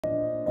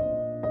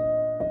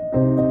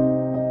Well,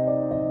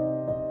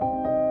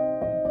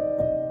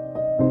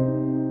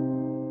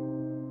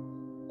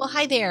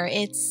 hi there,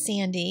 it's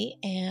Sandy,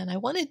 and I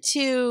wanted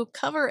to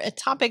cover a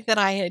topic that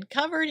I had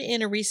covered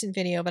in a recent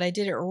video, but I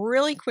did it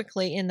really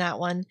quickly in that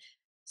one.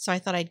 So I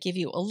thought I'd give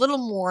you a little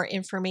more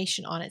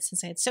information on it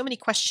since I had so many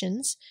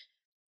questions.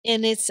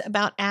 And it's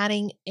about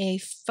adding a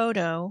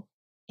photo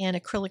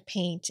and acrylic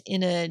paint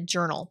in a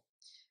journal.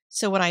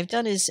 So what I've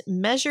done is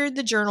measured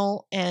the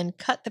journal and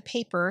cut the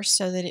paper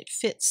so that it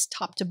fits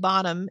top to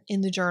bottom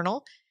in the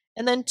journal,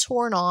 and then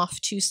torn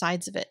off two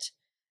sides of it.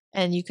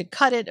 And you could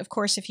cut it, of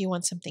course, if you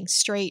want something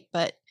straight,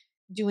 but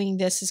doing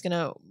this is going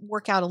to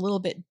work out a little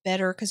bit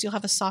better because you'll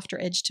have a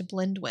softer edge to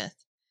blend with.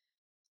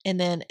 And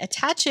then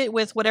attach it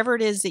with whatever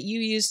it is that you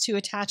use to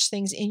attach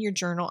things in your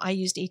journal. I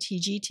used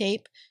ATG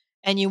tape,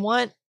 and you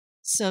want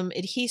some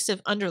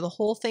adhesive under the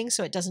whole thing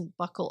so it doesn't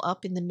buckle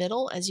up in the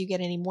middle as you get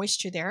any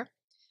moisture there.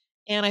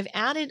 And I've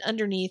added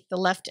underneath the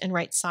left and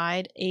right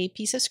side a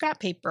piece of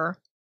scrap paper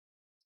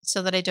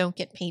so that I don't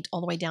get paint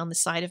all the way down the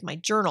side of my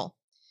journal.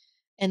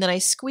 And then I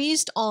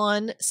squeezed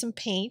on some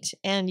paint,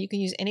 and you can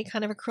use any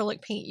kind of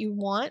acrylic paint you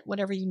want,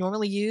 whatever you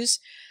normally use,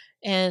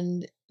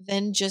 and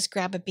then just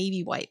grab a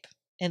baby wipe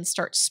and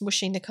start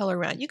smushing the color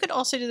around. You could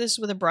also do this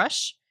with a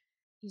brush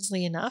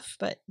easily enough,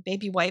 but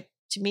baby wipe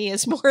to me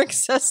is more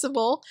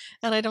accessible,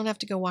 and I don't have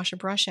to go wash a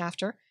brush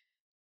after.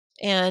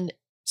 And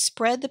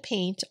spread the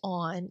paint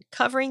on,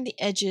 covering the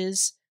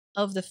edges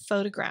of the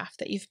photograph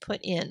that you've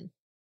put in.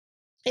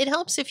 It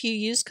helps if you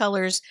use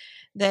colors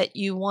that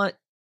you want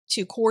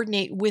to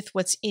coordinate with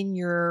what's in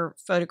your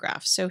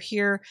photograph. So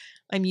here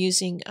I'm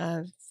using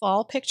a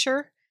fall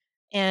picture,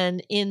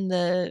 and in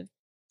the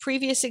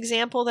previous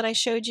example that I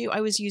showed you,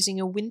 I was using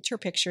a winter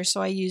picture.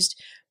 So I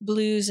used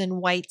blues and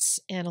whites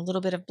and a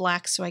little bit of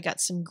black, so I got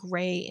some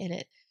gray in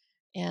it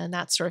and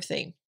that sort of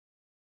thing.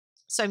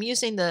 So I'm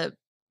using the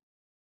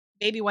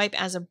baby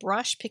wipe as a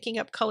brush, picking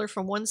up color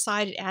from one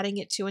side and adding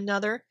it to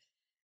another.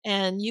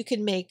 And you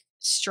can make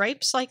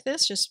stripes like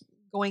this, just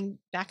going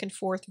back and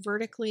forth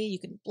vertically. You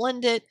can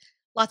blend it,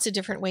 lots of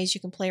different ways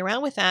you can play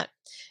around with that.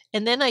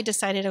 And then I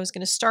decided I was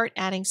going to start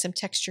adding some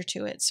texture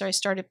to it. So I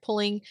started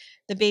pulling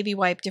the baby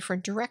wipe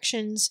different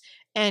directions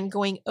and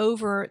going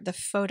over the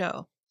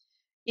photo.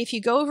 If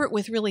you go over it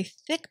with really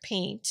thick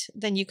paint,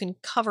 then you can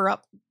cover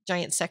up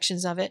giant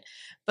sections of it.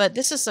 But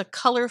this is a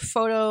color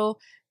photo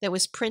that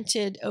was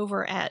printed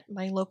over at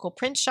my local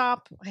print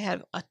shop. I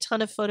have a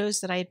ton of photos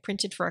that I had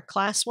printed for a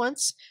class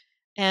once,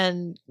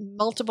 and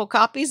multiple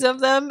copies of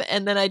them,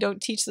 and then I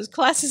don't teach those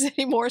classes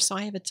anymore, so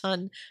I have a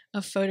ton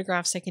of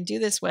photographs I can do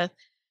this with.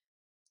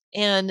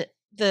 And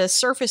the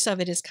surface of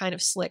it is kind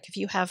of slick. If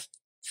you have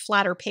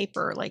flatter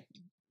paper, like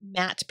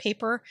matte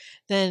paper,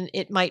 then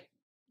it might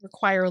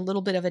require a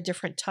little bit of a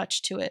different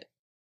touch to it.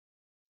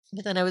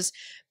 But then I was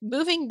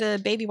moving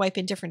the baby wipe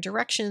in different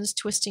directions,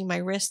 twisting my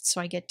wrist so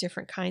I get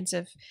different kinds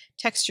of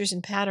textures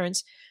and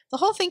patterns. The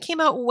whole thing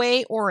came out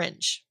way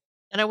orange,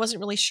 and I wasn't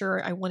really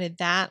sure I wanted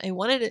that. I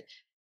wanted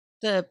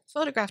the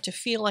photograph to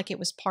feel like it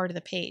was part of the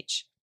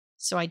page.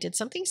 So I did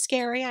something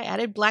scary. I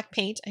added black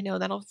paint. I know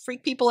that'll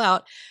freak people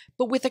out.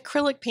 But with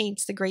acrylic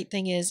paints, the great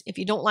thing is if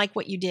you don't like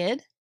what you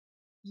did,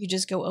 you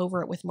just go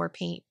over it with more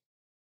paint.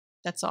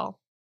 That's all.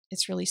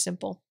 It's really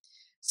simple.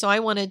 So I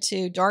wanted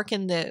to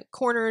darken the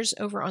corners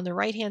over on the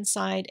right-hand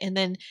side and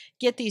then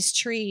get these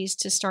trees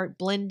to start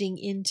blending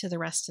into the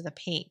rest of the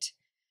paint.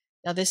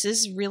 Now this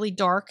is really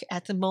dark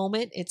at the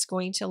moment. It's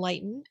going to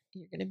lighten.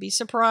 You're going to be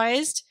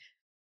surprised.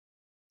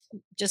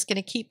 Just going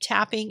to keep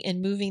tapping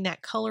and moving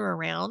that color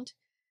around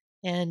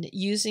and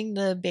using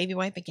the baby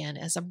wipe again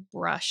as a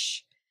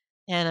brush.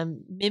 And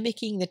I'm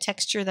mimicking the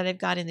texture that I've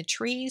got in the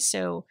trees.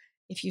 So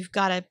if you've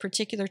got a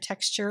particular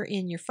texture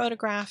in your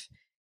photograph,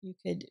 you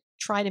could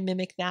try to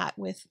mimic that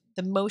with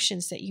the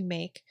motions that you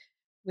make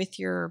with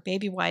your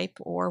baby wipe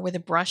or with a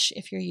brush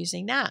if you're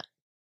using that.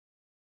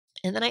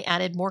 And then I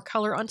added more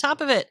color on top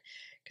of it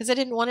because I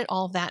didn't want it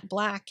all that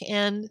black.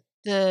 And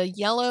the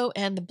yellow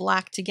and the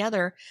black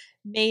together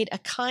made a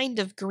kind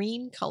of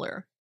green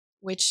color,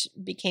 which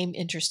became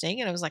interesting.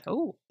 And I was like,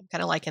 oh, I'm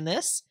kind of liking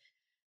this.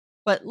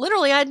 But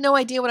literally, I had no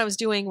idea what I was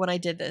doing when I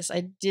did this.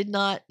 I did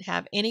not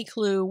have any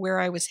clue where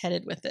I was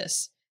headed with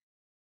this,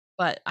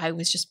 but I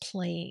was just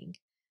playing.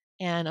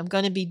 And I'm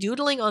going to be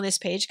doodling on this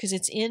page because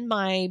it's in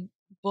my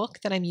book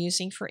that I'm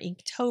using for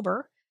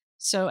Inktober.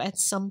 So at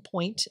some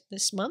point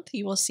this month,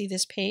 you will see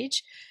this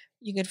page.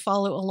 You can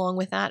follow along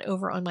with that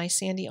over on my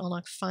Sandy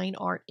Allnock Fine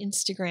Art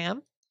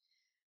Instagram.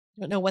 I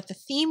don't know what the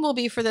theme will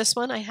be for this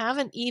one. I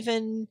haven't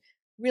even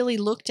really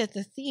looked at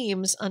the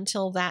themes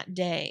until that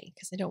day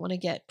because I don't want to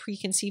get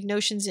preconceived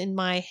notions in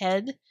my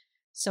head.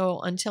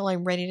 So until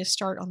I'm ready to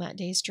start on that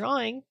day's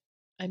drawing,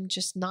 I'm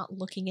just not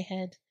looking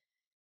ahead,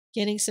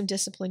 getting some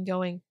discipline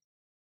going.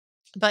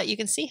 But you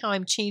can see how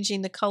I'm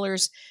changing the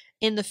colors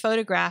in the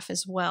photograph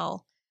as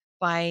well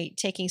by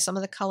taking some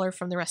of the color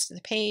from the rest of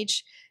the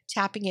page,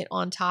 tapping it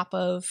on top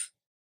of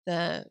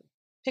the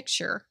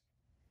picture,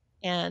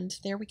 and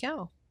there we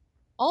go.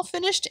 All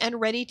finished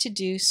and ready to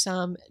do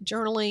some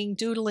journaling,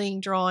 doodling,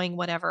 drawing,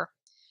 whatever.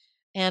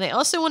 And I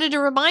also wanted to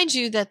remind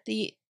you that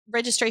the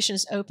registration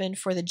is open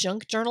for the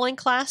junk journaling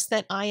class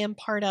that I am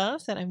part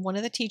of, that I'm one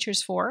of the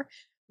teachers for,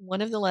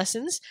 one of the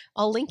lessons.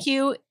 I'll link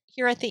you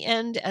here at the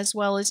end, as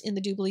well as in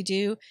the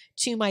doobly-doo,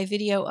 to my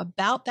video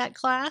about that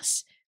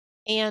class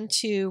and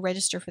to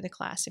register for the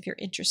class if you're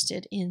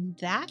interested in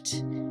that.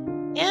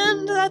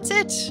 And that's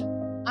it.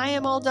 I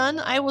am all done.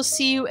 I will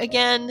see you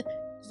again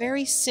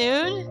very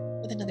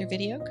soon with another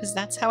video, because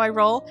that's how I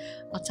roll.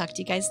 I'll talk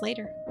to you guys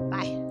later.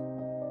 Bye.